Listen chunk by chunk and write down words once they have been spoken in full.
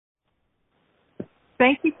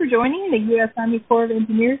Thank you for joining the U.S. Army Corps of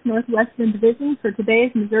Engineers Northwestern Division for today's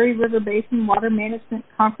Missouri River Basin Water Management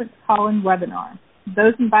Conference Call and Webinar.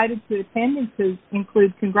 Those invited to attend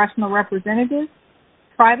include congressional representatives,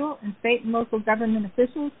 tribal and state and local government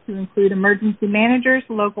officials, to include emergency managers,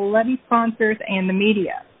 local levee sponsors, and the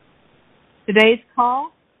media. Today's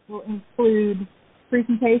call will include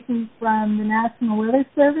presentations from the National Weather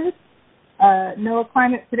Service, NOAA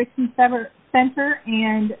Climate Prediction Center,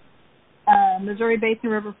 and Missouri Basin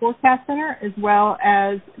River Forecast Center, as well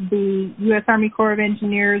as the U.S. Army Corps of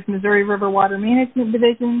Engineers Missouri River Water Management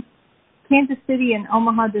Division, Kansas City and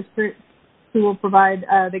Omaha districts, who will provide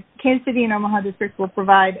the Kansas City and Omaha districts will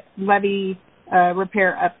provide levee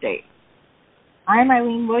repair updates. I'm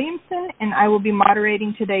Eileen Williamson, and I will be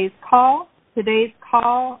moderating today's call. Today's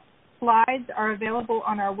call slides are available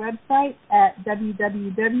on our website at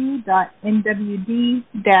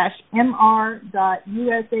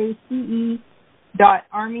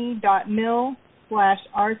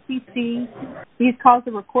www.nwd-mr.usace.army.mil/RCC. These calls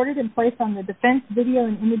are recorded and placed on the Defense Video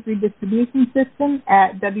and Imagery Distribution System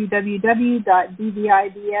at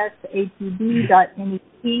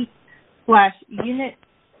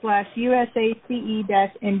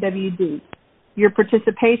www.dvidsk.net/unit/usace-nwd. Your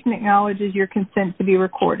participation acknowledges your consent to be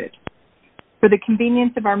recorded. For the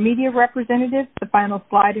convenience of our media representatives, the final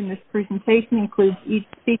slide in this presentation includes each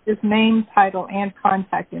speaker's name, title, and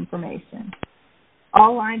contact information.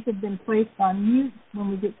 All lines have been placed on mute.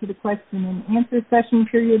 When we get to the question and answer session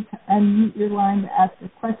period, to unmute your line to ask a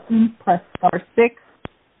question, press *6.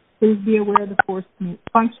 Please be aware the forced mute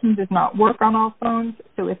function does not work on all phones,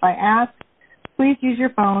 so if I ask, please use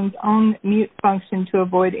your phone's own mute function to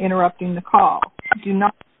avoid interrupting the call. Do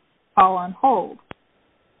not call on hold.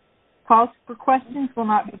 Calls for questions will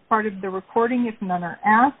not be part of the recording if none are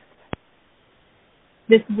asked.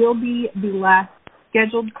 This will be the last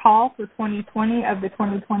scheduled call for 2020 of the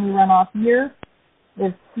 2020 runoff year.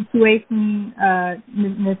 If situation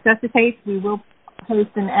necessitates, we will host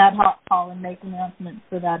an ad hoc call and make announcements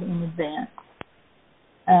for that in advance.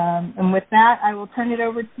 And with that, I will turn it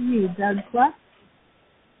over to you, Doug Fleck.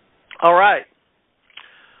 All right.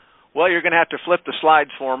 Well, you're going to have to flip the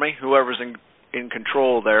slides for me, whoever's in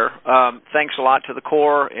control there. Thanks a lot to the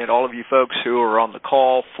Corps and all of you folks who are on the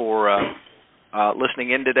call for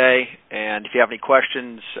listening in today. And if you have any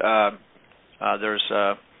questions, there's,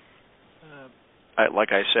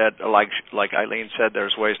 like I said, like Eileen said,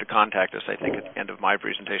 there's ways to contact us, I think, at the end of my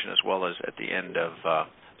presentation as well as at the end of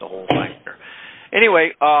the whole thing here.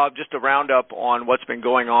 Anyway, just a roundup on what's been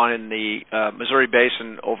going on in the Missouri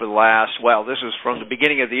Basin over the last, well, this is from the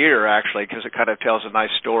beginning of the year, actually, because it kind of tells a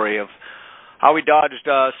nice story of how we dodged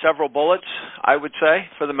several bullets, I would say,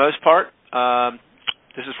 for the most part.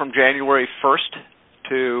 This is from January 1st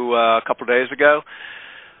to a couple of days ago.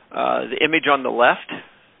 The image on the left,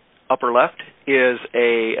 upper left, is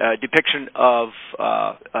a depiction of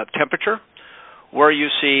temperature, where you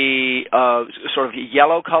see sort of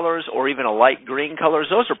yellow colors or even a light green colors.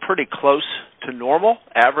 Those are pretty close to normal,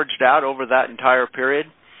 averaged out over that entire period.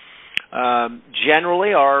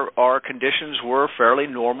 Generally, our conditions were fairly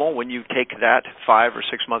normal when you take that 5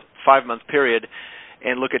 month period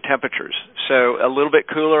and look at temperatures. So a little bit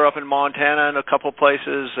cooler up in Montana in a couple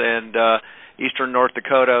places and eastern North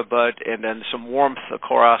Dakota, and then some warmth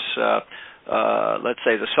across, let's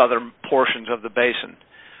say, the southern portions of the basin.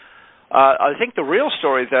 I think the real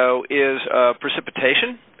story, though, is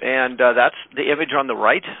precipitation, and that's the image on the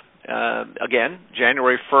right. Again,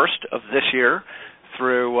 January 1st of this year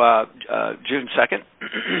through June 2nd.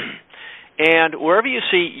 And wherever you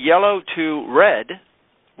see yellow to red,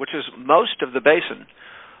 which is most of the basin,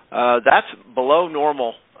 that's below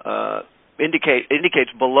normal,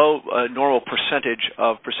 indicates below normal percentage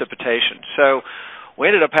of precipitation. So we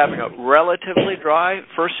ended up having a relatively dry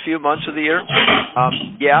first few months of the year.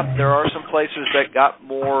 Yeah, there are some places that got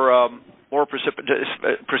more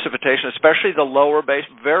precipitation, especially the lower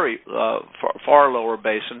basin, very far lower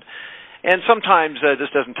basin. And sometimes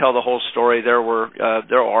this doesn't tell the whole story. There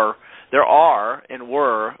are and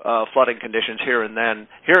were flooding conditions here and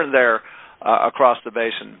there across the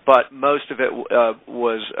basin, but most of it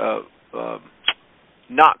was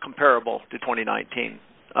not comparable to 2019.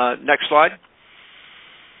 Next slide.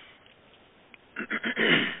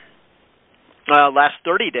 Last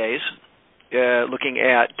 30 days, looking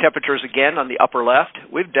at temperatures again on the upper left,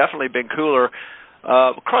 we've definitely been cooler.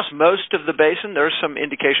 Across most of the basin, there's some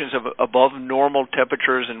indications of above normal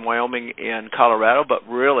temperatures in Wyoming and Colorado, but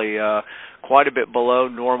really quite a bit below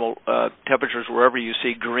normal temperatures wherever you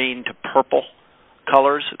see green to purple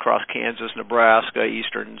colors across Kansas, Nebraska,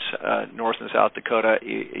 eastern, North and South Dakota,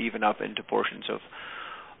 even up into portions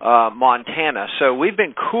Montana. So we've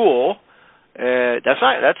been cool. That's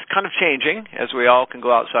kind of changing as we all can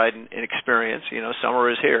go outside and experience. Summer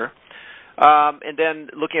is here. And then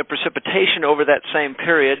looking at precipitation over that same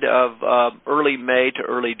period of early May to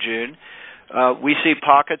early June, we see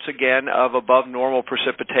pockets again of above normal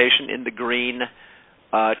precipitation in the green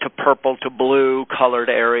to purple to blue colored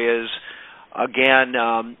areas. Again,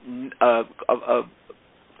 a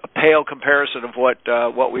pale comparison of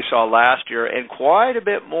what we saw last year, and quite a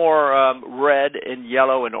bit more red and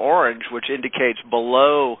yellow and orange, which indicates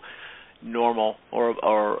below normal or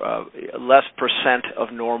less percent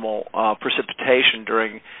of normal precipitation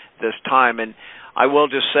during this time. And I will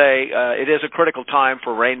just say it is a critical time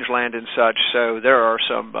for rangeland and such, so there are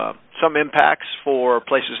some impacts for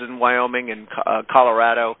places in Wyoming and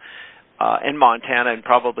Colorado and Montana and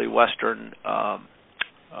probably western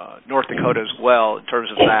North Dakota as well in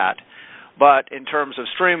terms of that. But in terms of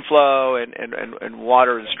stream flow and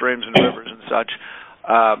water and streams and rivers and such,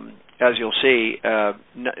 as you'll see,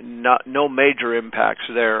 no major impacts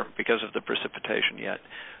there because of the precipitation yet,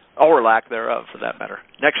 or lack thereof for that matter.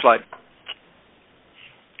 Next slide.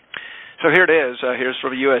 So here it is. Here's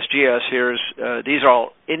from USGS. These are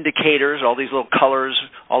all indicators. All these little colors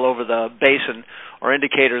all over the basin are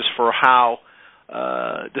indicators for how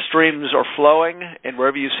the streams are flowing, and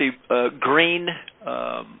wherever you see green,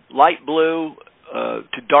 light blue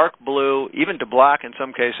to dark blue, even to black in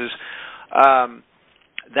some cases,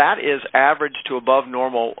 that is average to above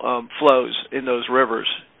normal flows in those rivers.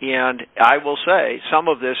 And I will say some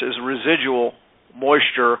of this is residual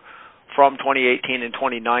moisture from 2018 and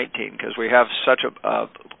 2019 because we have such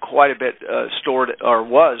quite a bit stored or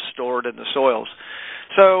was stored in the soils.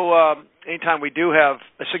 So anytime we do have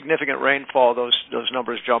a significant rainfall, those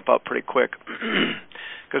numbers jump up pretty quick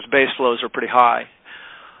because base flows are pretty high.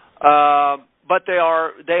 But they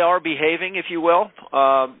are behaving, if you will,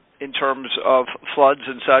 in terms of floods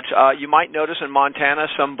and such. You might notice in Montana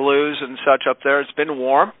some blues and such up there. It's been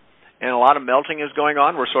warm, and a lot of melting is going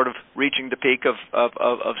on. We're sort of reaching the peak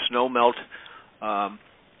of snow melt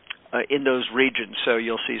in those regions, so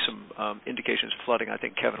you'll see some indications of flooding. I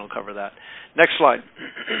think Kevin will cover that. Next slide.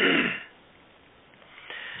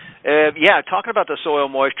 Talking about the soil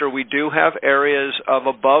moisture, we do have areas of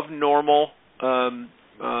above normal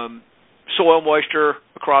soil moisture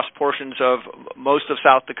across portions of most of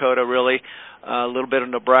South Dakota, really, a little bit of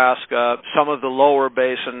Nebraska, some of the lower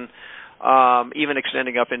basin, even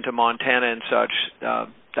extending up into Montana and such.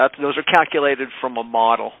 Those are calculated from a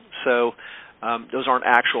model, so those aren't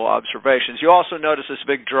actual observations. You also notice this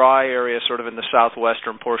big dry area sort of in the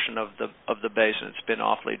southwestern portion of the basin. It's been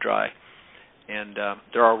awfully dry, and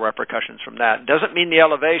there are repercussions from that. It doesn't mean the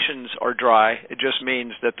elevations are dry. It just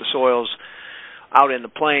means that the soils out in the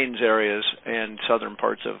plains areas and southern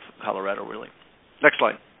parts of Colorado, really. Next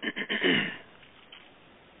slide.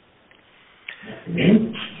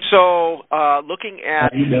 So, looking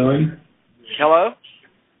at... How you doing? Hello?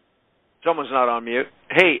 Someone's not on mute.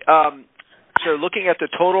 Hey, so looking at the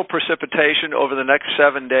total precipitation over the next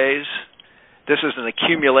 7 days, this is an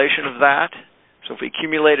accumulation of that. So if we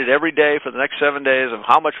accumulate it every day for the next 7 days of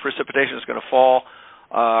how much precipitation is going to fall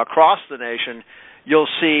across the nation, you'll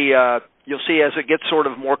see as it gets sort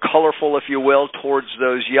of more colorful, if you will, towards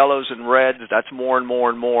those yellows and reds, that's more and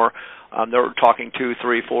more and more. They're talking 2,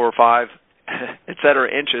 3, 4, 5, et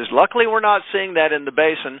cetera, inches. Luckily, we're not seeing that in the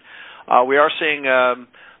basin. We are seeing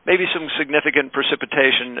maybe some significant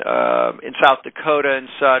precipitation in South Dakota and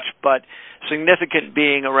such, but significant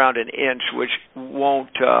being around an inch, which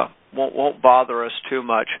won't bother us too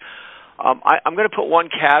much. I'm going to put one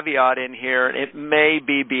caveat in here, and it may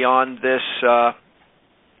be beyond this.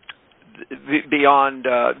 Beyond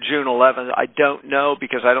June 11th, I don't know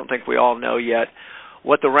because I don't think we all know yet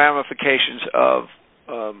what the ramifications of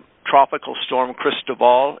Tropical Storm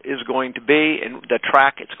Cristobal is going to be and the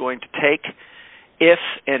track it's going to take if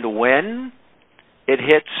and when it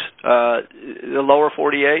hits the lower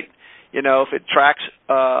 48. You know, if it tracks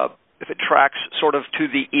sort of to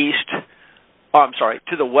the east.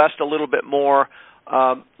 To the west a little bit more.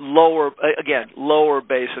 Lower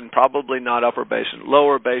basin, probably not upper basin.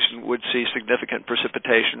 Lower basin would see significant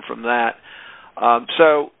precipitation from that.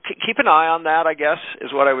 So keep an eye on that, I guess,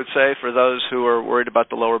 is what I would say for those who are worried about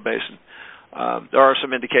the lower basin. There are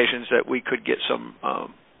some indications that we could get some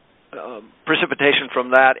precipitation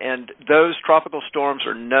from that, and those tropical storms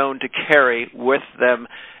are known to carry with them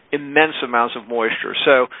immense amounts of moisture.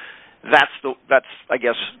 So that's I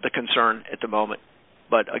guess the concern at the moment.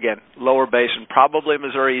 But again, lower basin, probably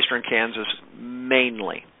Missouri, eastern Kansas,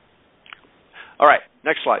 mainly. All right,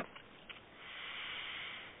 next slide.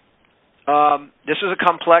 This is a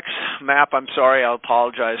complex map. I'm sorry. I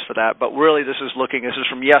apologize for that. But really, this is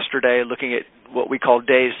from yesterday, looking at what we call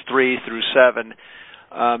days 3 through 7,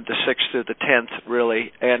 the 6th through the 10th,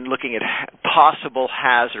 really, and looking at possible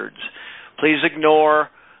hazards. Please ignore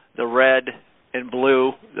the red and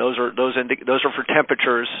blue. Those are for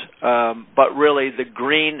temperatures. But really, the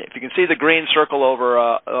green. If you can see the green circle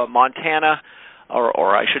over Montana,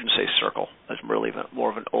 or I shouldn't say circle. That's really more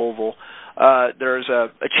of an oval. There's a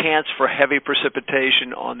chance for heavy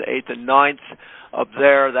precipitation on the 8th and 9th up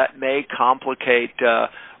there. That may complicate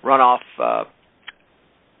runoff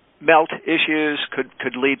melt issues.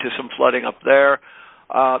 Could lead to some flooding up there.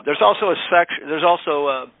 There's also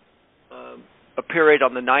a period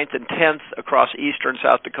on the 9th and 10th across eastern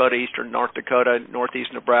South Dakota, eastern North Dakota,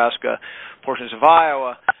 northeast Nebraska, portions of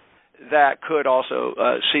Iowa, that could also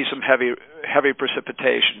see some heavy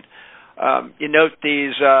precipitation. You note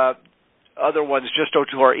these other ones just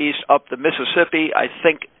to our east up the Mississippi. I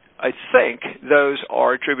think those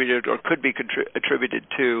are attributed or could be attributed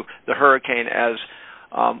to the hurricane, as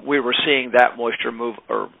we were seeing that moisture move,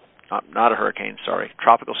 or not a hurricane, sorry,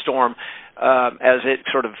 tropical storm, as it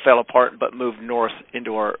sort of fell apart but moved north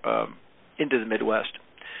into the Midwest.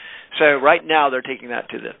 So right now they're taking that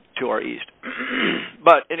to our east.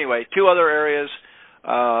 But anyway, 2 other areas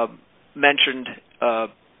mentioned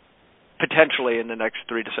potentially in the next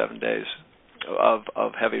 3 to 7 days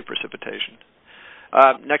of heavy precipitation.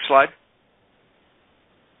 Next slide.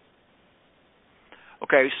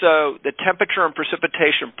 Okay, so the temperature and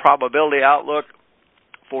precipitation probability outlook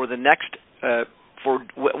for the next, for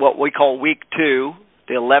what we call week 2,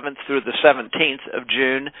 the 11th through the 17th of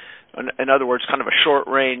June, in other words, kind of a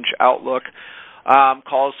short-range outlook,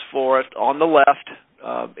 calls for it on the left,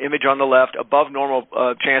 image on the left, above normal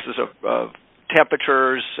chances of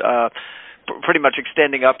temperatures, pretty much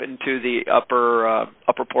extending up into the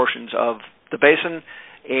upper portions of the basin,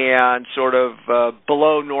 and sort of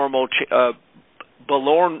below normal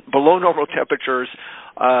temperatures,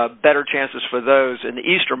 better chances for those in the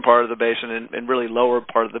eastern part of the basin and really lower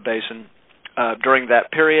part of the basin during that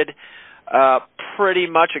period. Pretty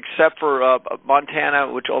much except for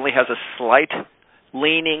Montana, which only has a slight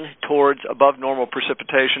leaning towards above normal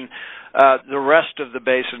precipitation. The rest of the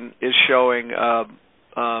basin is showing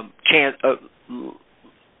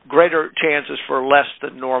greater chances for less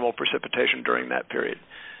than normal precipitation during that period,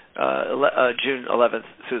 June 11th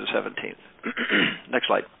through the 17th. Next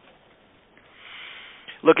slide.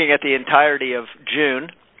 Looking at the entirety of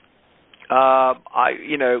June,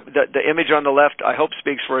 the image on the left, I hope,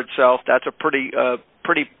 speaks for itself. That's a pretty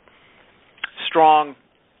strong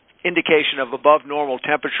indication of above normal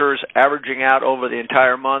temperatures averaging out over the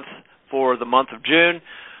entire month for the month of June.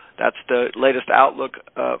 That's the latest outlook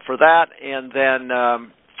for that. And then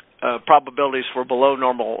probabilities for below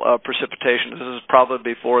normal precipitation. This is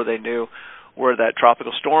probably before they knew where that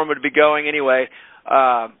tropical storm would be going. Anyway,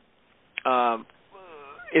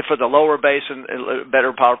 if for the lower basin,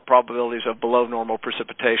 better probabilities of below normal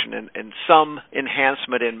precipitation and some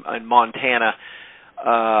enhancement in Montana,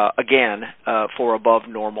 again, for above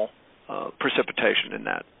normal precipitation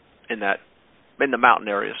in the mountain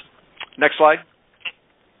areas. Next slide.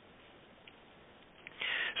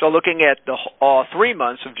 So looking at the 3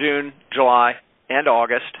 months of June, July, and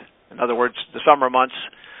August, in other words, the summer months,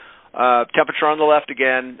 temperature on the left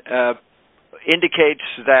again indicates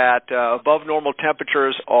that above normal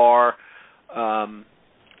temperatures are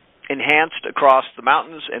enhanced across the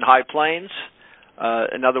mountains and high plains.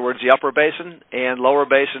 In other words, the upper basin and lower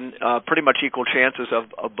basin, pretty much equal chances of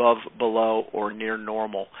above, below, or near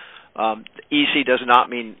normal. EC does not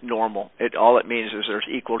mean normal. All it means is there's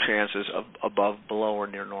equal chances of above, below, or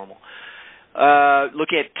near normal.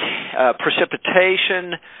 Looking at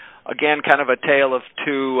precipitation, again, kind of a tale of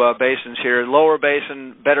 2 basins here. Lower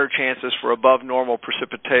basin, better chances for above normal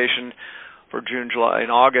precipitation for June, July,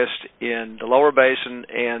 and August in the lower basin,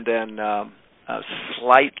 and then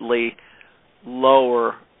slightly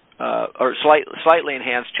lower or slightly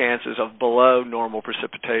enhanced chances of below normal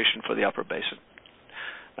precipitation for the upper basin.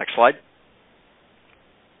 Next slide.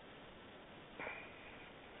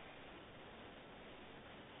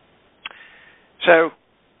 So,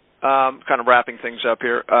 kind of wrapping things up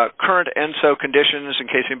here. Current ENSO conditions, in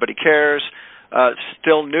case anybody cares,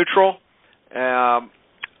 still neutral.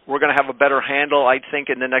 We're going to have a better handle, I think,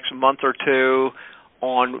 in the next month or 2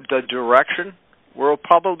 on the direction we'll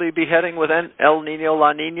probably be heading with El Nino,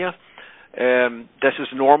 La Nina. This is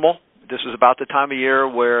normal. This is about the time of year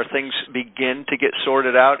where things begin to get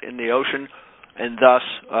sorted out in the ocean, and thus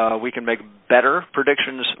we can make better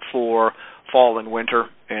predictions for fall and winter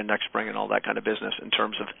and next spring and all that kind of business in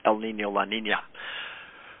terms of El Nino, La Nina.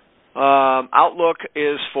 Outlook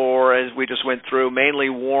is for, as we just went through, mainly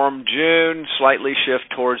warm June, slightly shift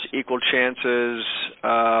towards equal chances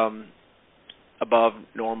above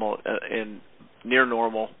normal and near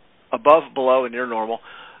normal, above, below, and near normal.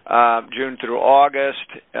 June through August,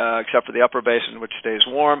 except for the upper basin, which stays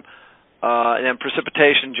warm. And then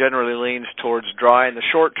precipitation generally leans towards dry in the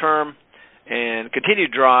short term and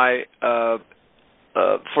continued dry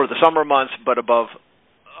for the summer months, but above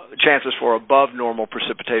chances for above normal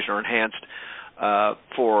precipitation are enhanced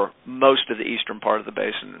for most of the eastern part of the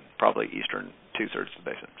basin, probably eastern two-thirds of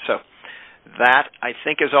the basin. So that, I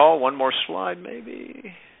think, is all. One more slide,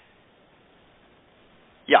 maybe.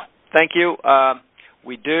 Yeah, thank you.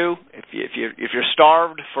 We do. If you're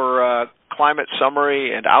starved for climate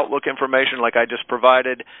summary and outlook information like I just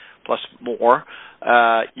provided, plus more,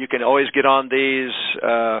 you can always get on these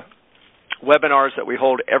webinars that we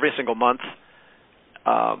hold every single month.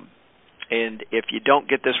 And if you don't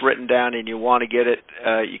get this written down and you want to get it,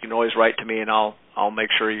 you can always write to me and I'll make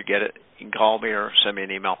sure you get it. You can call me or send me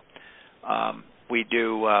an email. We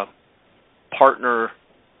do partner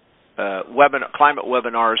climate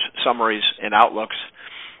webinars, summaries, and outlooks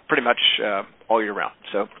pretty much all year round.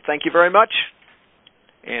 So thank you very much.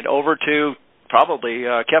 And over to probably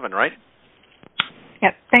Kevin, right?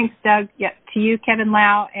 Yep. Thanks, Doug. Yep. To you, Kevin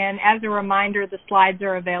Lau. And as a reminder, the slides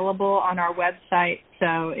are available on our website.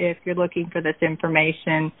 So if you're looking for this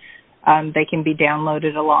information, they can be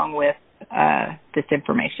downloaded along with this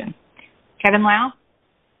information. Kevin Lau?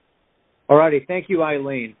 All righty. Thank you,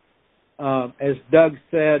 Eileen. As Doug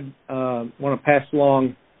said, I want to pass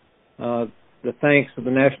along the thanks of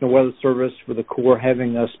the National Weather Service for the Corps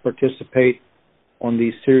having us participate on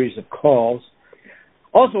these series of calls.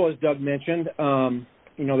 Also, as Doug mentioned,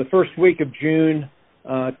 the first week of June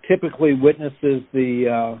typically witnesses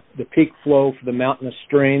the peak flow for the mountainous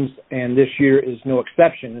streams, and this year is no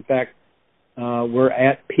exception. In fact, we're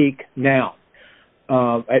at peak now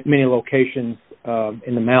at many locations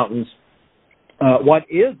in the mountains. What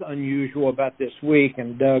is unusual about this week,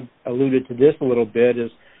 and Doug alluded to this a little bit,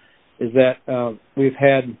 is that we've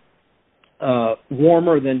had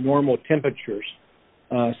warmer than normal temperatures.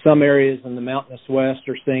 Some areas in the mountainous west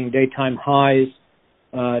are seeing daytime highs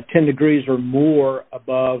 10 degrees or more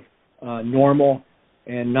above normal,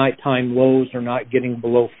 and nighttime lows are not getting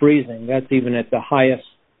below freezing. That's even at the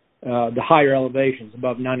higher elevations,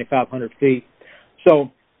 above 9,500 feet.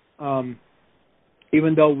 So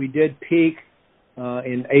even though we did peak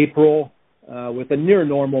in April with a near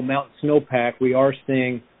normal mountain snowpack, we are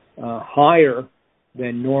seeing higher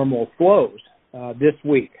than normal flows this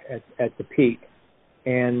week at the peak.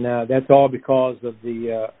 And that's all because of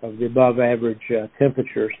the above average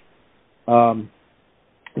temperatures.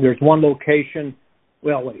 There's one location.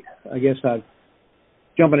 Well, wait. I guess I'm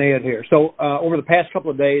jumping ahead here. So over the past couple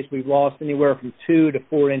of days, we've lost anywhere from 2 to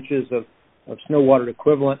 4 inches of snow water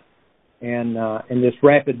equivalent, and this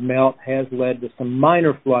rapid melt has led to some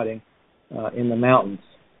minor flooding in the mountains.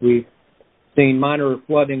 We've seen minor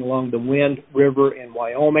flooding along the Wind River in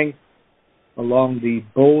Wyoming, along the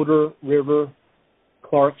Boulder River,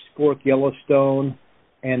 Clark's Fork, Yellowstone,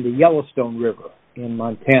 and the Yellowstone River in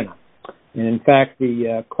Montana. And in fact,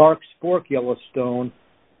 the Clark's Fork, Yellowstone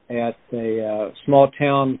at a small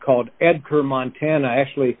town called Edgar, Montana,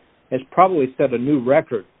 actually has probably set a new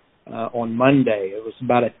record on Monday. It was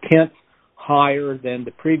about a tenth higher than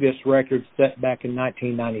the previous record set back in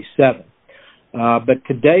 1997. But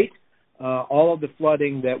to date, all of the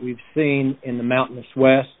flooding that we've seen in the mountainous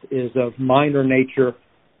west is of minor nature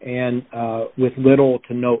and with little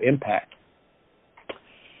to no impact.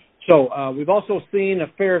 So we've also seen a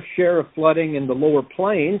fair share of flooding in the lower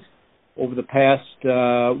plains over the past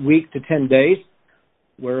week to 10 days,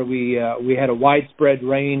 where we had a widespread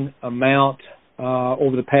rain amount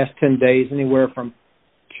over the past 10 days, anywhere from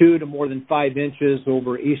 2 to more than 5 inches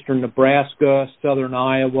over eastern Nebraska, southern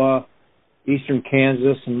Iowa, eastern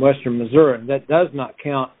Kansas, and western Missouri. And that does not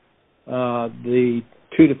count the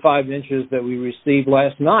 2 to 5 inches that we received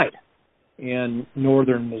last night in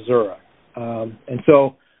northern Missouri. And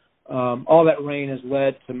so all that rain has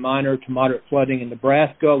led to minor to moderate flooding in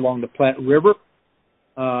Nebraska along the Platte River,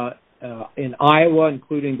 in Iowa,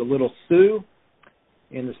 including the Little Sioux,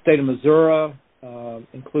 in the state of Missouri,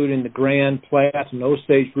 including the Grand, Platte, and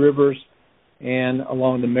Osage rivers, and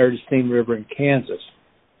along the Meridistine River in Kansas.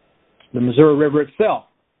 The Missouri River itself,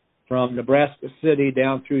 from Nebraska City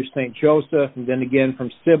down through St. Joseph, and then again from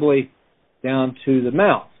Sibley down to the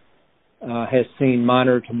mouth, has seen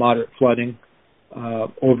minor to moderate flooding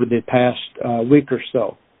over the past week or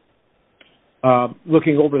so.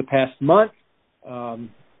 Looking over the past month,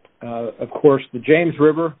 of course, the James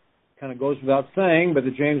River kind of goes without saying, but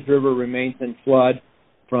the James River remains in flood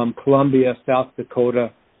from Columbia, South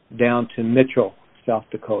Dakota, down to Mitchell, South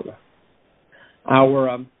Dakota.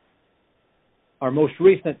 Our most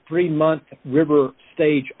recent 3-month river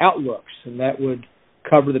stage outlooks, and that would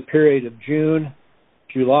cover the period of June,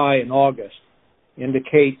 July, and August,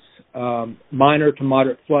 indicates minor to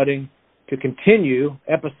moderate flooding to continue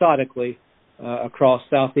episodically across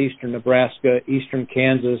southeastern Nebraska, eastern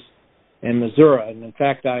Kansas, and Missouri. And in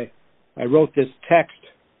fact, I wrote this text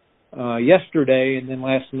yesterday, and then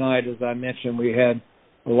last night, as I mentioned, we had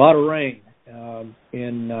a lot of rain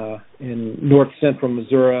in north central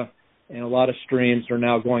Missouri, and a lot of streams are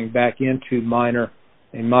now going back into minor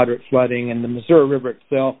and moderate flooding. And the Missouri River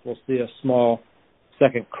itself will see a small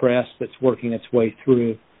second crest that's working its way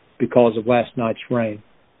through because of last night's rain.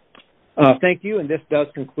 Thank you, and this does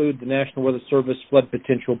conclude the National Weather Service Flood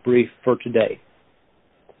Potential Brief for today.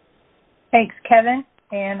 Thanks, Kevin,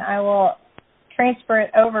 and I will transfer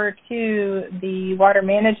it over to the water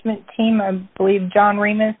management team. I believe John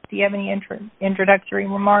Remus, do you have any introductory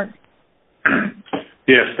remarks?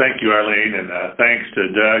 Yes, thank you, Eileen, and thanks to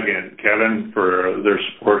Doug and Kevin for their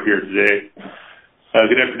support here today.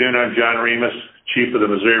 Good afternoon. I'm John Remus, Chief of the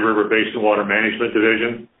Missouri River Basin Water Management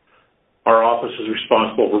Division. Our office is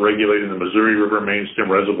responsible for regulating the Missouri River Mainstem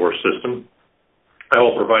Reservoir System. I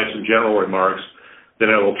will provide some general remarks, then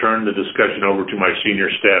I will turn the discussion over to my senior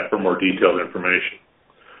staff for more detailed information.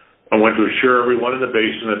 I want to assure everyone in the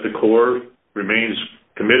basin that the Corps remains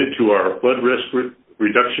committed to our flood risk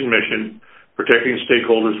reduction mission, protecting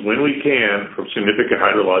stakeholders when we can from significant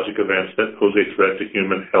hydrologic events that pose a threat to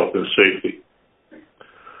human health and safety.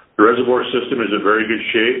 The reservoir system is in very good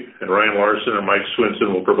shape, and Ryan Larson and Mike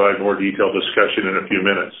Swinson will provide more detailed discussion in a few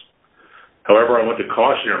minutes. However, I want to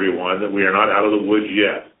caution everyone that we are not out of the woods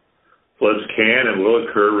yet. Floods can and will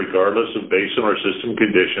occur regardless of basin or system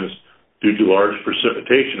conditions due to large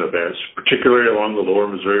precipitation events, particularly along the lower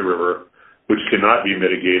Missouri River, which cannot be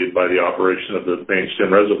mitigated by the operation of the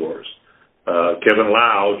mainstem reservoirs. Kevin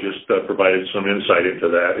Lau just provided some insight into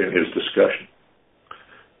that in his discussion.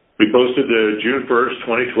 We posted the June 1st,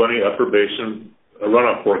 2020 Upper Basin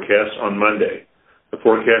runoff forecast on Monday. The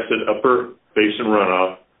forecasted Upper Basin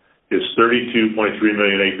runoff is 32.3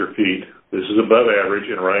 million acre feet. This is above average,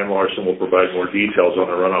 and Ryan Larson will provide more details on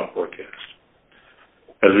the runoff forecast.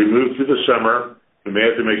 As we move through the summer, we may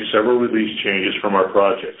have to make several release changes from our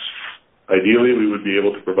projects. Ideally, we would be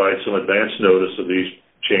able to provide some advance notice of these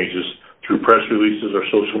changes through press releases or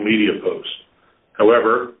social media posts.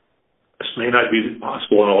 However, this may not be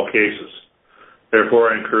possible in all cases.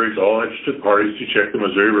 Therefore, I encourage all interested parties to check the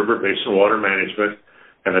Missouri River Basin Water Management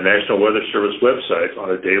and the National Weather Service websites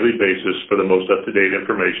on a daily basis for the most up-to-date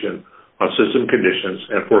information on system conditions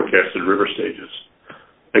and forecasted river stages.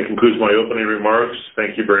 That concludes my opening remarks.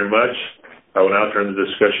 Thank you very much. I will now turn the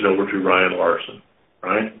discussion over to Ryan Larson.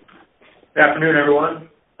 Ryan? Good afternoon, everyone.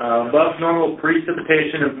 Above normal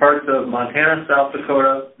precipitation in parts of Montana, South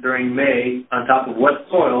Dakota during May on top of wet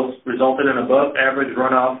soils resulted in above average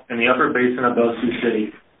runoff in the upper basin above Sioux City.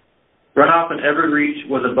 Runoff in every reach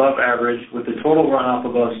was above average, with the total runoff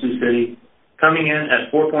above Sioux City coming in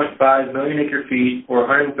at 4.5 million acre feet, or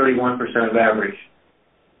 131% of average.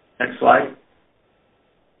 Next slide.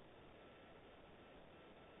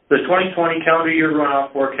 The 2020 calendar year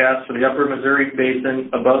runoff forecast for the upper Missouri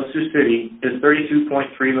Basin above Sioux City is 32.3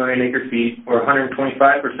 million acre feet, or 125%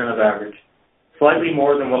 of average, slightly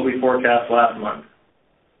more than what we forecast last month.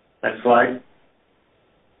 Next slide.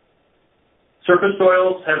 Surface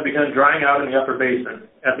soils have begun drying out in the upper basin.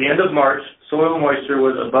 At the end of March, soil moisture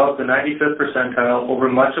was above the 95th percentile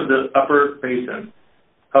over much of the upper basin.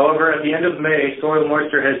 However, at the end of May, soil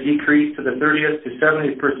moisture has decreased to the 30th to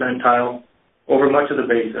 70th percentile over much of the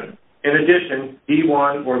basin. In addition,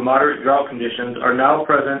 D1, or moderate drought conditions, are now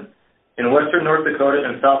present in western North Dakota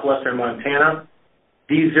and southwestern Montana.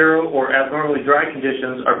 D0, or abnormally dry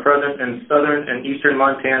conditions, are present in southern and eastern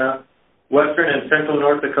Montana, western and central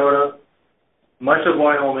North Dakota, much of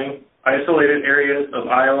Wyoming, isolated areas of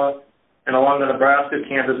Iowa, and along the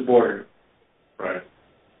Nebraska-Kansas border. Right.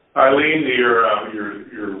 Eileen,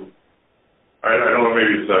 I don't know,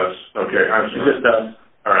 maybe it's us. Okay, I'm sorry. It's just us.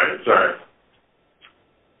 All right, sorry.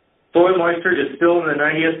 Soil moisture is still in the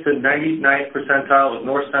 90th to 99th percentile of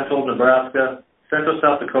north central Nebraska, central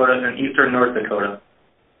South Dakota, and eastern North Dakota.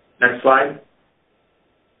 Next slide.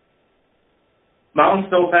 Mountain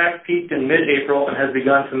snowpack peaked in mid-April and has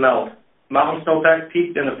begun to melt. Mountain snowpack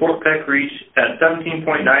peaked in the Fort Peck Reach at 17.9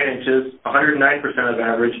 inches, 109% of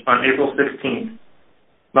average, on April 16th.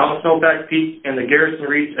 Mountain snowpack peaked in the Garrison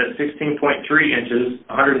Reach at 16.3 inches,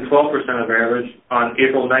 112% of average, on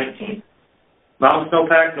April 19th. Mountain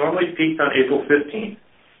snowpack normally peaks on April 15th.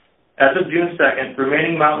 As of June 2nd,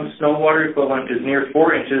 remaining mountain snow water equivalent is near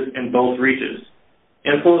 4 inches in both reaches.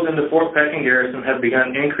 Inflows into Fort Peck and Garrison have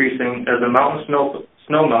begun increasing as the mountain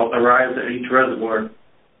snowmelt arrives at each reservoir.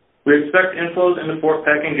 We expect inflows into Fort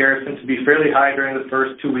Peck and Garrison to be fairly high during the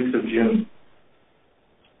first 2 weeks of June.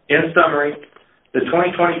 In summary, the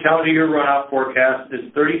 2020 calendar year runoff forecast is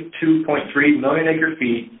 32.3 million acre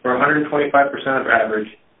feet, or 125% of average,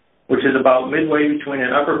 which is about midway between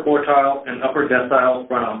an upper quartile and upper decile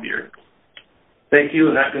runoff year. Thank you,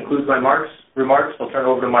 and that concludes my remarks. I'll turn it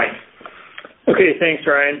over to Mike. Okay, thanks,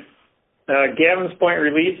 Ryan. Gavin's Point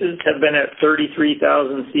releases have been at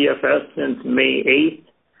 33,000 CFS since May 8th.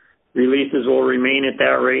 Releases will remain at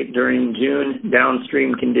that rate during June,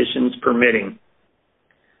 downstream conditions permitting.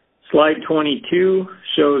 Slide 22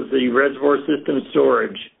 shows the reservoir system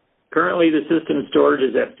storage. Currently, the system storage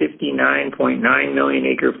is at 59.9 million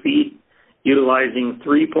acre feet, utilizing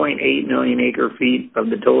 3.8 million acre feet of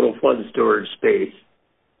the total flood storage space.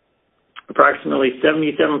 Approximately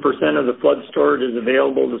 77% of the flood storage is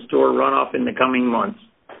available to store runoff in the coming months.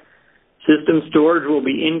 System storage will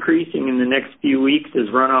be increasing in the next few weeks as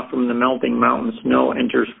runoff from the melting mountain snow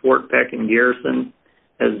enters Fort Peck and Garrison,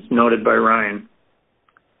 as noted by Ryan.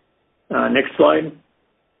 Next slide.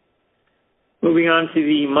 Moving on to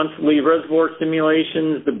the monthly reservoir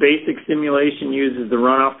simulations, the basic simulation uses the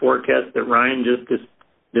runoff forecast that Ryan just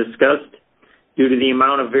discussed. Due to the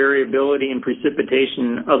amount of variability in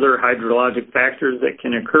precipitation and other hydrologic factors that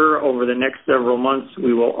can occur over the next several months,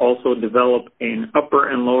 we will also develop an upper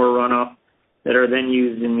and lower runoff that are then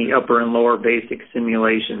used in the upper and lower basic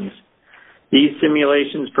simulations. These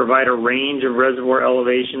simulations provide a range of reservoir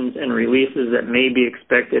elevations and releases that may be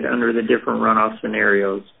expected under the different runoff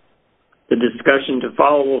scenarios. The discussion to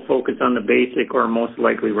follow will focus on the basic or most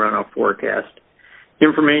likely runoff forecast.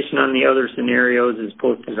 Information on the other scenarios is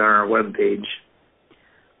posted on our webpage.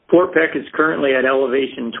 Fort Peck is currently at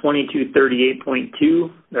elevation 2238.2.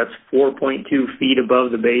 That's 4.2 feet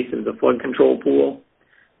above the base of the flood control pool.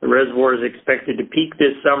 The reservoir is expected to peak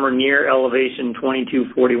this summer near elevation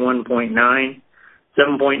 2241.9,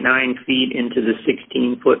 7.9 feet into the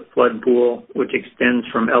 16-foot flood pool, which extends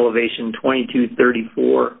from elevation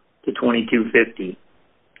 2234 to 2250.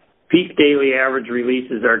 Peak daily average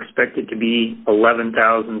releases are expected to be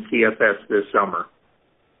 11,000 CFS this summer.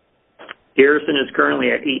 Garrison is currently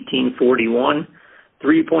at 1841,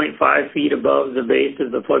 3.5 feet above the base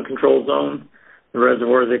of the flood control zone. The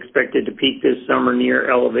reservoir is expected to peak this summer near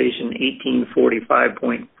elevation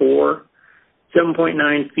 1845.4,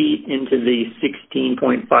 7.9 feet into the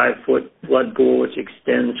 16.5-foot flood pool, which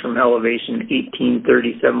extends from elevation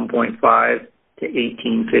 1837.5 to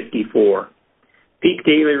 1854. Peak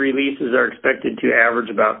daily releases are expected to average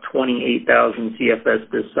about 28,000 CFS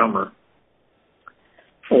this summer.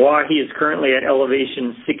 Oahe is currently at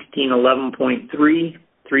elevation 1611.3,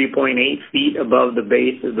 3.8 feet above the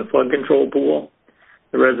base of the flood control pool.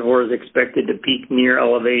 The reservoir is expected to peak near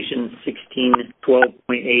elevation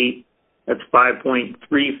 1612.8. That's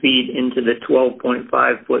 5.3 feet into the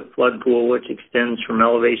 12.5-foot flood pool, which extends from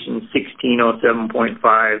elevation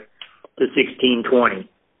 1607.5 to 1620.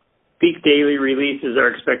 Peak daily releases are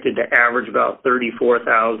expected to average about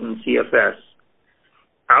 34,000 CFS.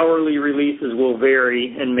 Hourly releases will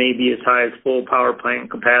vary and may be as high as full power plant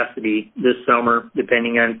capacity this summer,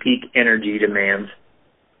 depending on peak energy demands.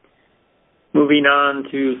 Moving on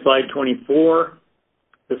to slide 24.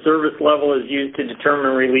 The service level is used to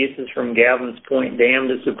determine releases from Gavin's Point Dam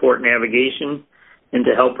to support navigation and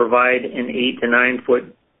to help provide an 8 to 9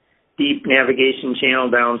 foot deep navigation channel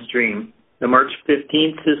downstream. The March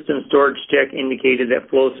 15th system storage check indicated that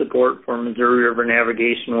flow support for Missouri River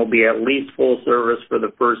navigation will be at least full service for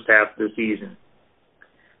the first half of the season.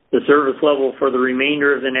 The service level for the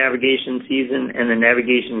remainder of the navigation season and the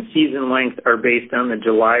navigation season length are based on the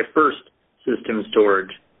July 1st system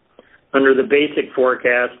storage. Under the basic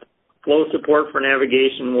forecast, flow support for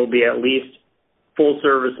navigation will be at least full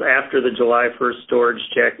service after the July 1st storage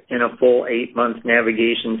check, and a full 8-month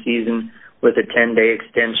navigation season with a 10-day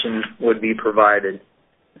extension would be provided.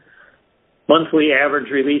 Monthly average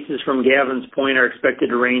releases from Gavin's Point are expected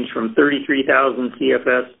to range from 33,000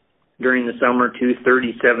 CFS during the summer to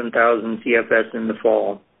 37,000 CFS in the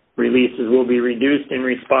fall. Releases will be reduced in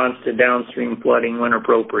response to downstream flooding when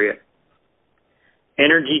appropriate.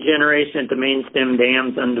 Energy generation at the mainstem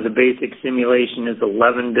dams under the basic simulation is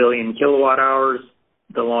 11 billion kilowatt hours.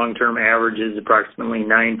 The long-term average is approximately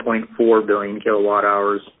 9.4 billion kilowatt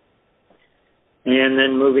hours. And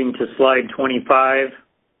then moving to slide 25.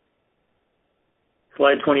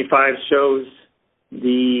 Slide 25 shows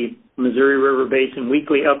the Missouri River Basin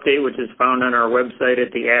Weekly Update, which is found on our website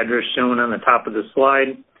at the address shown on the top of the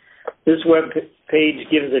slide. This web page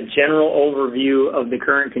gives a general overview of the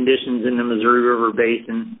current conditions in the Missouri River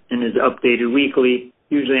Basin and is updated weekly,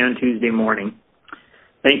 usually on Tuesday morning.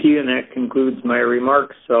 Thank you, and that concludes my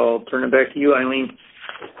remarks. So I'll turn it back to you, Eileen.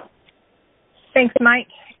 Thanks, Mike,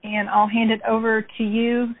 and I'll hand it over to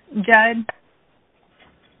you, Judd.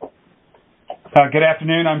 Good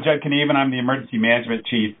afternoon. I'm Judd Knieven. I'm the Emergency Management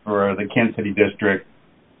Chief for the Kansas City District.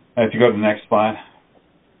 If you go to the next slide.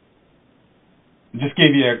 Just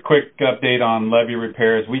give you a quick update on levee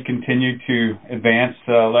repairs. We continue to advance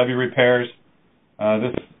levee repairs.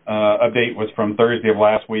 This update was from Thursday of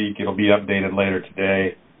last week. It'll be updated later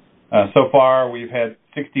today. So far, we've had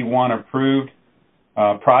 61 approved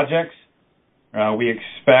projects. We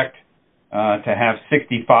expect to have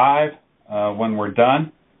 65 when we're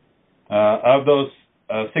done. Of those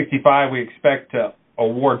 65, we expect to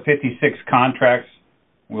award 56 contracts.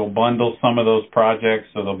 We'll bundle some of those projects,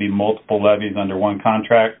 so there'll be multiple levees under one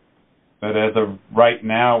contract. But as of right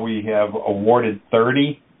now, we have awarded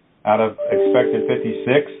 30 out of expected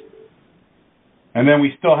 56. And then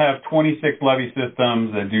we still have 26 levee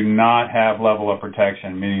systems that do not have level of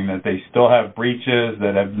protection, meaning that they still have breaches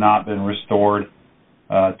that have not been restored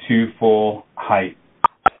to full height.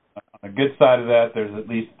 On the good side of that, there's at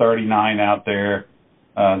least 39 out there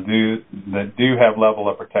that do have level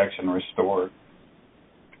of protection restored.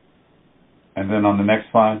 And then on the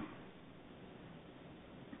next slide.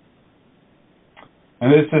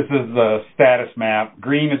 And this is the status map.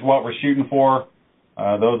 Green is what we're shooting for.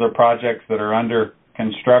 Those are projects that are under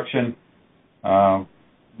construction.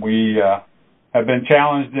 We have been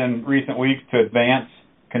challenged in recent weeks to advance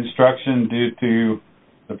construction due to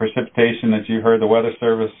the precipitation that you heard the Weather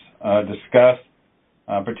Service discuss,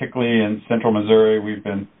 particularly in central Missouri. We've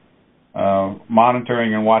been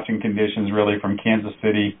monitoring and watching conditions really from Kansas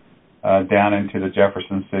City down into the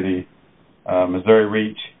Jefferson City, Missouri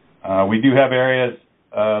reach. We do have areas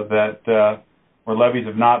where levees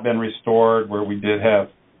have not been restored, where we did have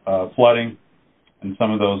flooding in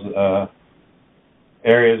some of those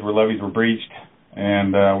areas where levees were breached,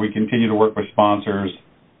 and we continue to work with sponsors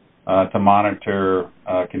to monitor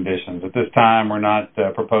conditions. At this time, we're not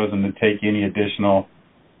proposing to take any additional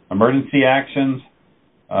emergency actions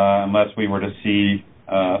unless we were to see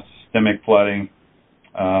systemic flooding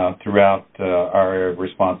throughout our area of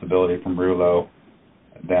responsibility from Rulo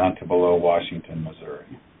down to below Washington, Missouri.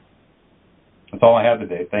 That's all I have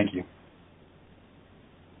today. Thank you.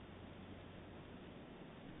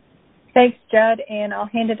 Thanks, Judd, and I'll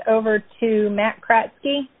hand it over to Matt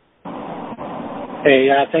Kratzke. Hey,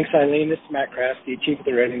 thanks, Eileen. This is Matt Kratzke, Chief of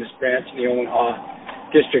the Readiness Branch in the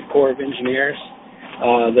Omaha District Corps of Engineers.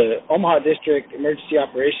 The Omaha District Emergency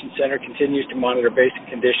Operations Center continues to monitor basin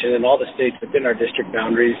condition in all the states within our district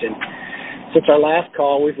boundaries. And since our last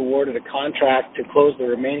call, we've awarded a contract to close the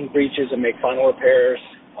remaining breaches and make final repairs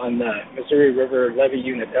on the Missouri River Levee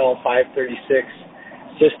Unit L536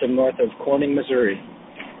 system north of Corning, Missouri.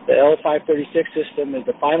 The L536 system is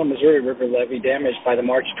the final Missouri River levee damaged by the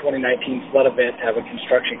March 2019 flood event to have a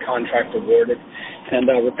construction contract awarded. And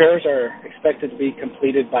repairs are expected to be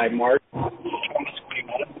completed by March.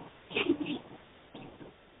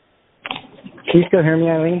 Can you still hear me,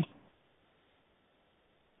 Eileen?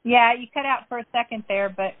 Yeah, you cut out for a second there,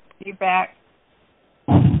 but you're back.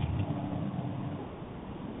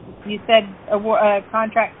 You said a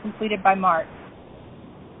contract completed by March.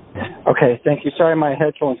 Okay, thank you. Sorry, my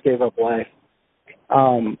headphones gave up life.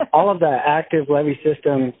 All of the active levee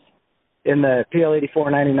systems in the PL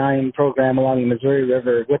 8499 program along the Missouri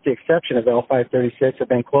River, with the exception of L536, have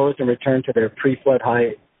been closed and returned to their pre-flood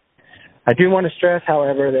height. I do want to stress,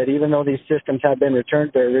 however, that even though these systems have been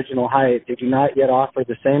returned to their original height, they do not yet offer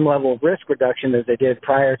the same level of risk reduction as they did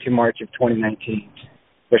prior to March of 2019.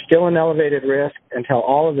 They're still an elevated risk until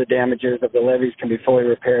all of the damages of the levees can be fully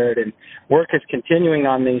repaired, and work is continuing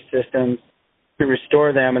on these systems to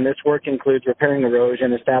restore them, and this work includes repairing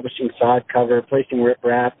erosion, establishing sod cover, placing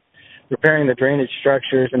riprap, repairing the drainage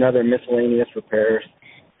structures, and other miscellaneous repairs.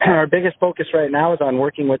 Our biggest focus right now is on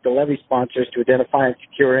working with the levee sponsors to identify and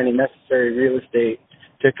secure any necessary real estate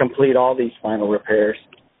to complete all these final repairs.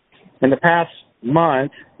 In the past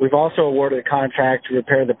month, we've also awarded a contract to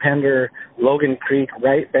repair the Pender-Logan Creek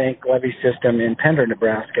right bank levee system in Pender,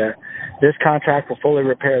 Nebraska. This contract will fully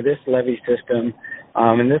repair this levee system,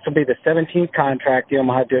 and this will be the 17th contract the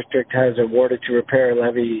Omaha District has awarded to repair a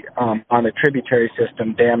levee on a tributary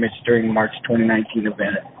system damaged during the March 2019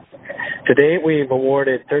 event. To date, we've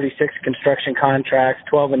awarded 36 construction contracts,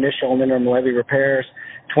 12 initial and interim levee repairs,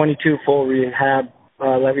 22 full rehab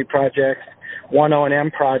levee projects. one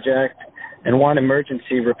O&M project, and one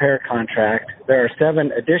emergency repair contract. There are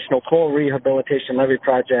 7 additional full rehabilitation levee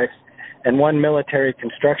projects and one military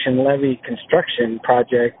construction levee construction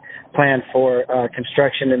project planned for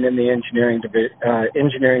construction and in the engineering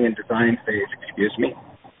and design phase.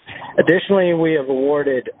 Additionally, we have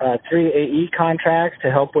awarded 3 AE contracts to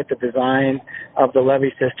help with the design of the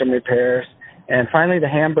levee system repairs. And finally, the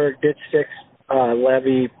Hamburg Ditch 6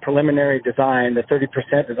 levee preliminary design, the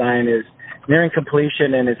 30% design, is nearing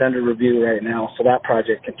completion and is under review right now, so that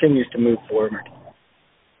project continues to move forward.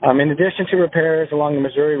 In addition to repairs along the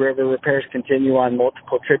Missouri River, repairs continue on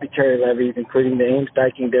multiple tributary levees, including the Ames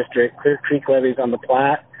Diking District, Clear Creek levees on the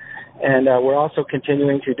Platte, and we're also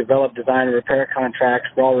continuing to develop design and repair contracts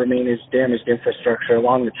for all remaining damaged infrastructure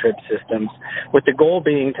along the trib systems, with the goal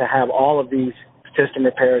being to have all of these system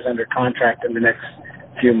repairs under contract in the next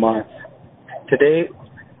few months. To date,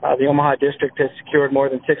 the Omaha District has secured more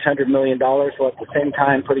than $600 million, while at the same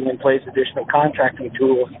time putting in place additional contracting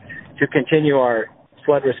tools to continue our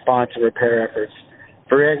flood response and repair efforts.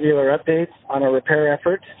 For regular updates on our repair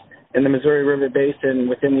efforts in the Missouri River Basin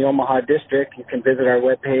within the Omaha District, you can visit our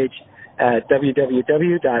webpage at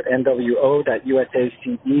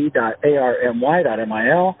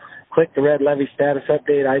www.nwo.usacd.army.mil. Click the red levee status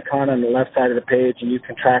update icon on the left side of the page, and you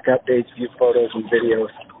can track updates, view photos, and videos.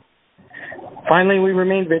 Finally, we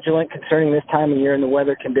remain vigilant concerning this time of year and the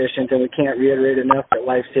weather conditions, and we can't reiterate enough that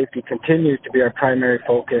life safety continues to be our primary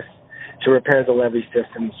focus to repair the levee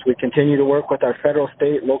systems. We continue to work with our federal,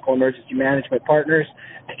 state, local emergency management partners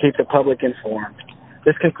to keep the public informed.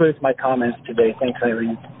 This concludes my comments today. Thanks,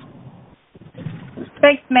 Eileen.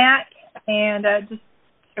 Thanks, Matt. And just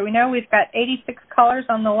so we know, we've got 86 callers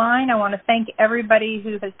on the line. I want to thank everybody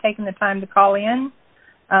who has taken the time to call in.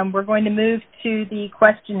 We're going to move to the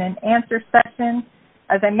question and answer session.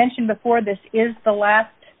 As I mentioned before, this is the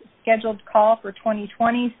last scheduled call for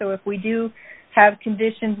 2020, so if we do have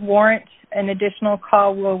conditions warrant an additional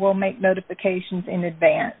call, we'll make notifications in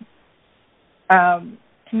advance. To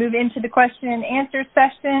move into the question and answer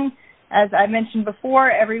session, as I mentioned before,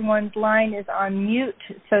 everyone's line is on mute,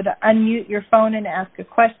 so to unmute your phone and ask a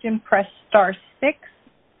question, press *6.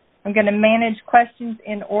 I'm going to manage questions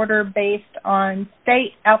in order based on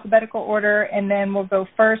state, alphabetical order, and then we'll go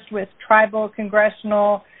first with tribal,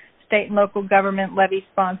 congressional, state and local government levy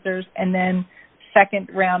sponsors, and then second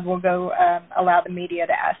round we'll go allow the media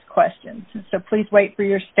to ask questions. So please wait for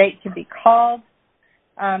your state to be called,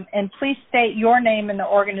 and please state your name and the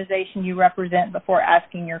organization you represent before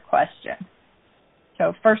asking your question.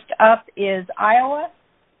 So first up is Iowa.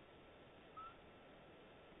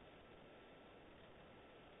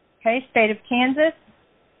 Okay, state of Kansas.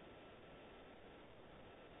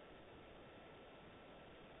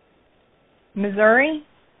 Missouri.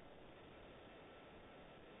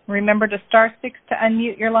 Remember to *6 to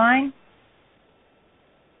unmute your line.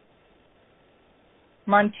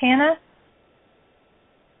 Montana.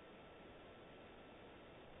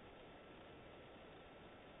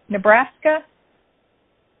 Nebraska.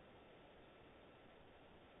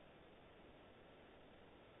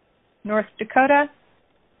 North Dakota.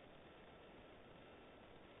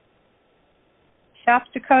 South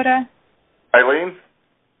Dakota. Eileen?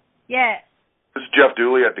 Yes. This is Jeff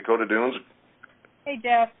Dooley at Dakota Dunes. Hey,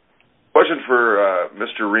 Jeff. Question for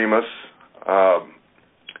Mr. Remus.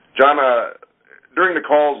 John, during the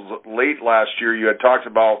calls late last year, you had talked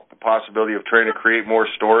about the possibility of trying to create more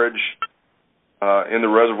storage in the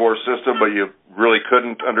reservoir system, but you really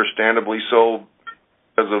couldn't, understandably so,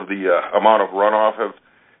 because of the amount of runoff. Has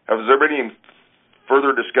there been any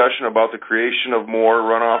further discussion about the creation of more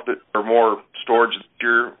runoff or more storage this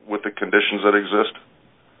year with the conditions that exist?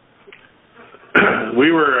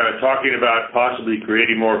 We were talking about possibly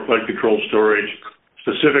creating more flood control storage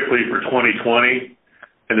specifically for 2020,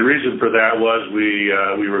 and the reason for that was we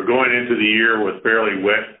were going into the year with fairly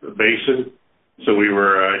wet basin, so we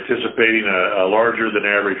were anticipating a larger than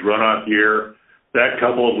average runoff year. That,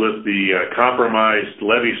 coupled with the compromised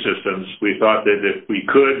levee systems, we thought that if we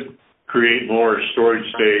could create more storage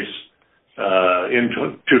space in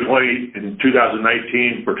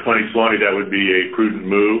 2019 for 2020, that would be a prudent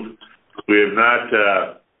move. We have not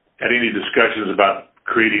had any discussions about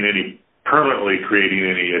permanently creating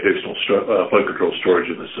any additional flood control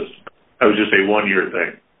storage in the system. That was just a one-year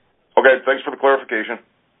thing. Okay, thanks for the clarification.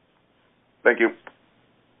 Thank you.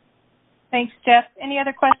 Thanks, Jeff. Any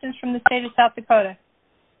other questions from the state of South Dakota?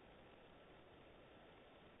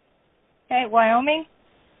 Okay, Wyoming.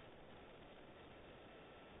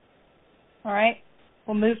 All right,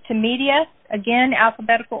 we'll move to media. Again,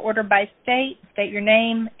 alphabetical order by state. State your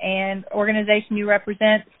name and organization you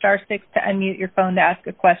represent. *6 to unmute your phone to ask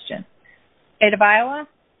a question. State of Iowa?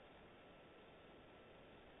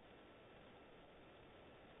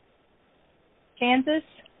 Kansas?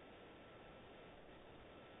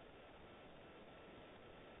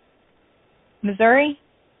 Missouri?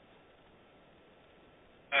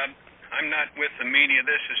 I'm not with the media.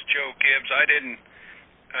 This is Joe Gibbs. I didn't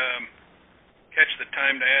catch the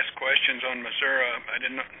time to ask questions on Missouri. I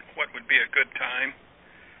didn't know what would be a good time.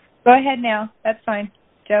 Go ahead now. That's fine,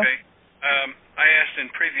 Joe. Okay. I asked in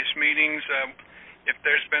previous meetings if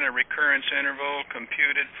there's been a recurrence interval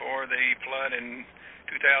computed for the flood in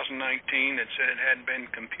 2019. It said it hadn't been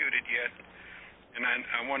computed yet, and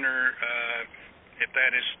I wonder if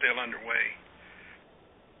that is still underway.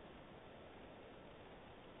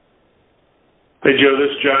 Hey, Joe, this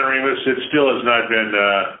is John Remus. It still has not been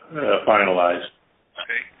finalized.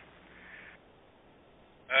 Okay.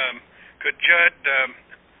 Could Judd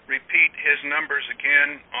repeat his numbers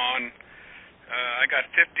again on, I got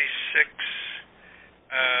 56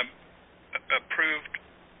 approved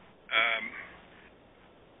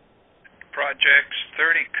projects,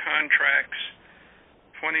 30 contracts,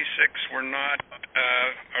 26 were not,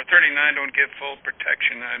 or 39 don't give full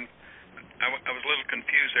protection. I was a little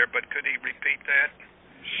confused there, but could he repeat that?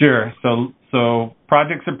 Sure. So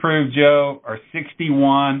projects approved, Joe, are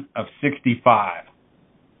 61 of 65. I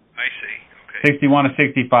see. Okay. 61 of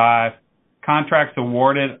 65. Contracts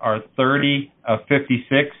awarded are 30 of 56.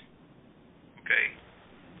 Okay.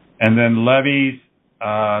 And then levies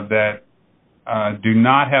that do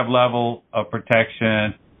not have level of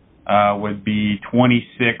protection would be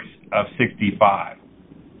 26 of 65.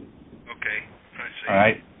 Okay. I see. All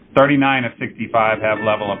right. 39 of 65 have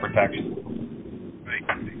level of protection. Right.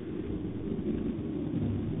 Okay.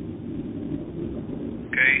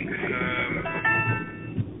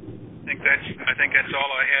 I think that's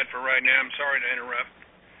all I had for right now. I'm sorry to interrupt.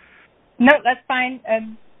 No, that's fine.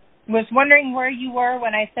 Was wondering where you were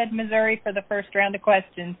when I said Missouri for the first round of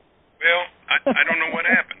questions. Well, I don't know what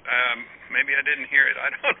happened. Maybe I didn't hear it.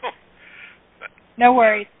 I don't know. No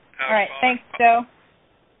worries. All right. Thanks, Joe.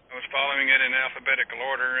 I was following it in alphabetical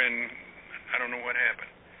order, and I don't know what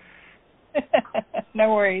happened.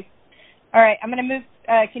 No worries. All right, I'm going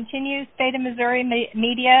to continue. State of Missouri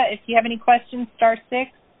media. If you have any questions, star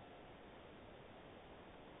 6.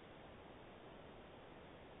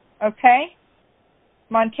 Okay.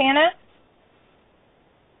 Montana.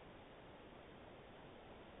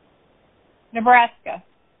 Nebraska.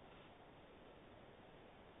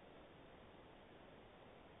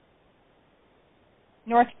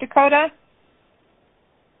 North Dakota,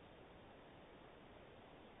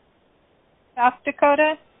 South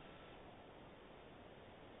Dakota,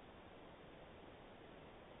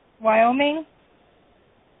 Wyoming.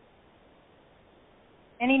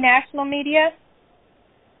 Any national media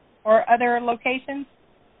or other locations?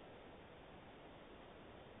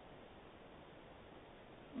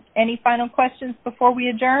 Any final questions before we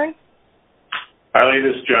adjourn? Eileen,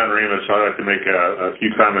 this is John Remus. I'd like to make a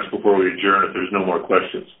few comments before we adjourn if there's no more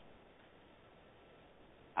questions.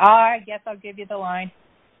 I guess I'll give you the line.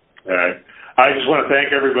 All right. I just want to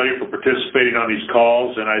thank everybody for participating on these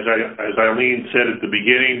calls. And as Eileen said at the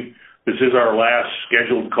beginning, this is our last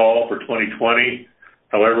scheduled call for 2020.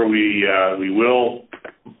 However, we will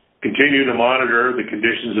continue to monitor the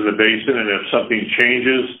conditions in the basin, and if something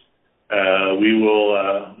changes, we will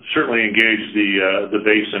certainly engage the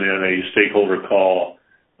basin in a stakeholder call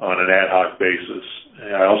on an ad hoc basis.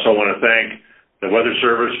 And I also want to thank the Weather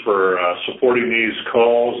Service for supporting these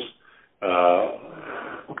calls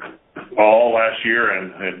all last year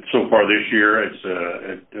and so far this year. It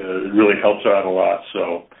really helps out a lot.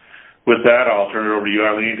 So with that, I'll turn it over to you,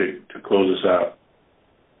 Eileen, to close us out.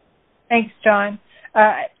 Thanks, John.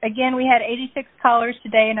 Again, we had 86 callers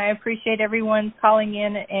today, and I appreciate everyone calling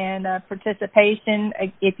in and participation.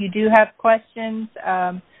 If you do have questions,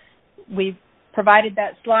 we've provided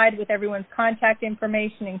that slide with everyone's contact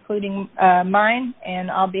information, including mine, and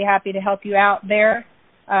I'll be happy to help you out there.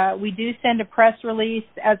 We do send a press release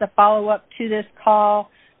as a follow-up to this call.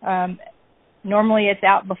 Normally it's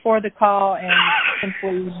out before the call, and since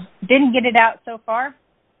we didn't get it out so far,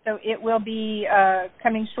 so it will be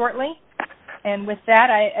coming shortly. And with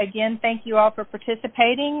that, I again thank you all for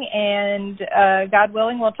participating, and God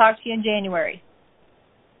willing, we'll talk to you in January.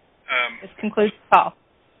 This concludes the call.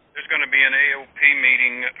 There's going to be an AOP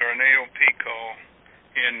meeting or an AOP call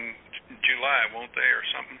in July, won't they, or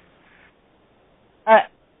something?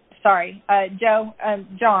 Sorry, Joe,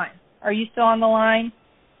 John, are you still on the line?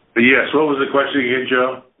 Yes. What was the question again,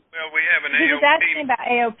 Joe? Well, we have an AOP. He was asking about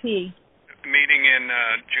AOP meeting in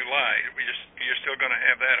July. You're still going to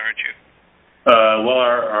have that, aren't you? Well,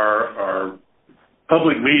 our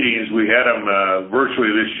public meetings, we had them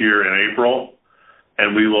virtually this year in April,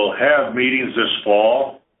 and we will have meetings this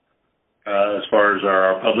fall as far as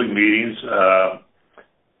our public meetings.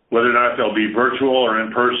 Whether or not they'll be virtual or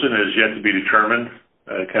in person is yet to be determined.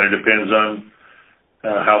 It kind of depends on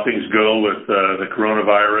how things go with the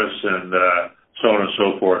coronavirus and so on and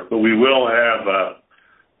so forth. But we will have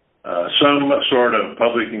some sort of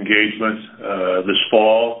public engagement this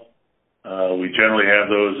fall. We generally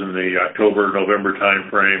have those in the October, November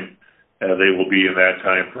time frame. They will be in that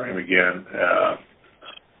time frame again.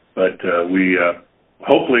 But we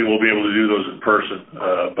hopefully we'll be able to do those in person.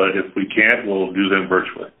 But if we can't, we'll do them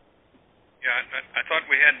virtually. Yeah, I thought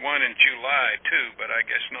we had one in July, too, but I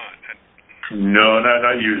guess not. No,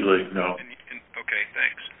 not usually, no. Okay,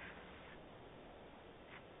 thanks.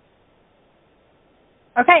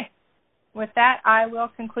 Okay. With that, I will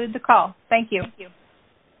conclude the call. Thank you.